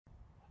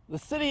The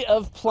city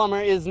of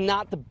Plummer is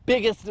not the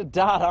biggest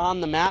dot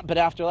on the map, but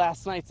after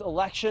last night's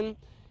election,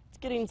 it's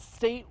getting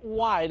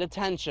statewide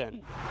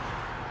attention.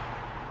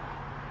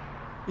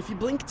 If you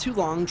blink too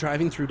long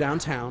driving through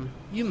downtown,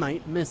 you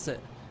might miss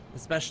it,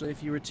 especially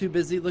if you were too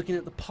busy looking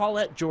at the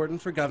Paulette Jordan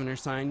for Governor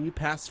sign you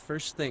passed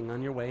first thing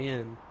on your way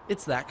in.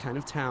 It's that kind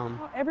of town.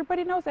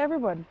 Everybody knows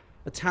everyone.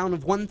 A town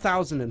of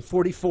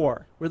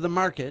 1,044, where the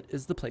market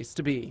is the place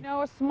to be. You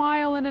know, a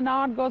smile and a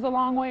nod goes a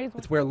long ways.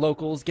 It's where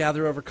locals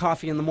gather over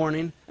coffee in the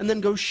morning and then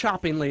go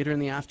shopping later in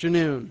the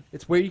afternoon.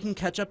 It's where you can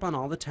catch up on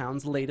all the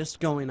town's latest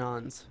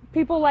going-ons.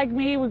 People like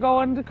me, we go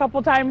in a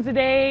couple times a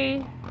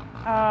day.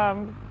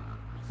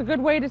 It's a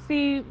good way to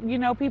see,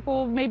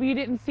 people maybe you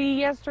didn't see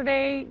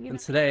yesterday. And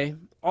today,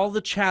 all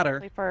the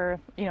chatter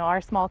for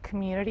our small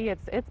community,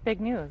 it's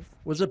big news.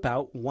 Was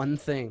about one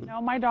thing.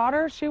 My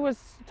daughter, she was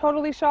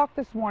totally shocked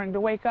this morning to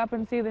wake up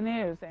and see the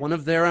news. One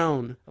of their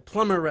own, a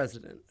Plummer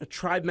resident, a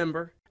tribe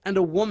member, and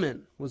a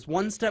woman was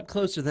one step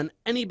closer than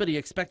anybody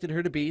expected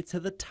her to be to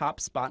the top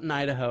spot in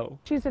Idaho.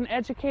 She's an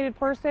educated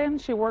person,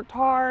 she worked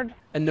hard.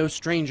 And no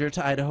stranger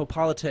to Idaho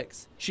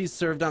politics. She's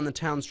served on the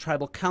town's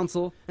tribal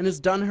council and has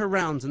done her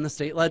rounds in the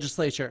state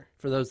legislature.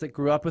 For those that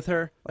grew up with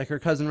her, like her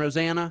cousin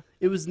Rosanna,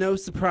 it was no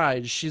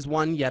surprise she's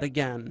won yet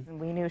again.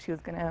 We knew she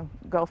was going to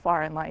go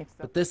far in life.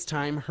 But this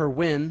time, her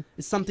win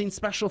is something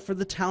special for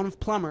the town of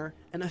Plummer,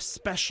 and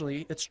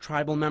especially its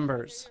tribal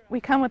members. We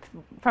come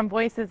from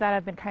voices that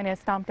have been kind of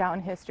stomped out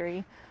in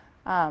history.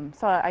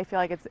 So I feel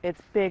like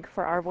it's big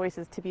for our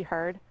voices to be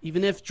heard.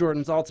 Even if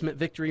Jordan's ultimate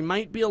victory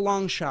might be a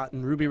long shot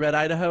in Ruby Red,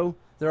 Idaho,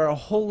 there are a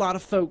whole lot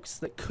of folks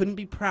that couldn't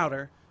be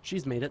prouder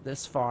she's made it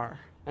this far.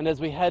 And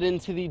as we head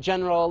into the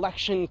general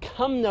election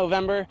come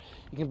November,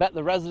 you can bet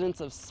the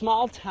residents of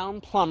small town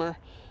Plummer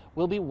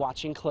will be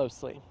watching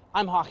closely.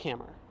 I'm Hawk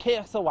Hammer,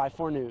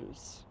 KXLY4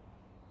 News.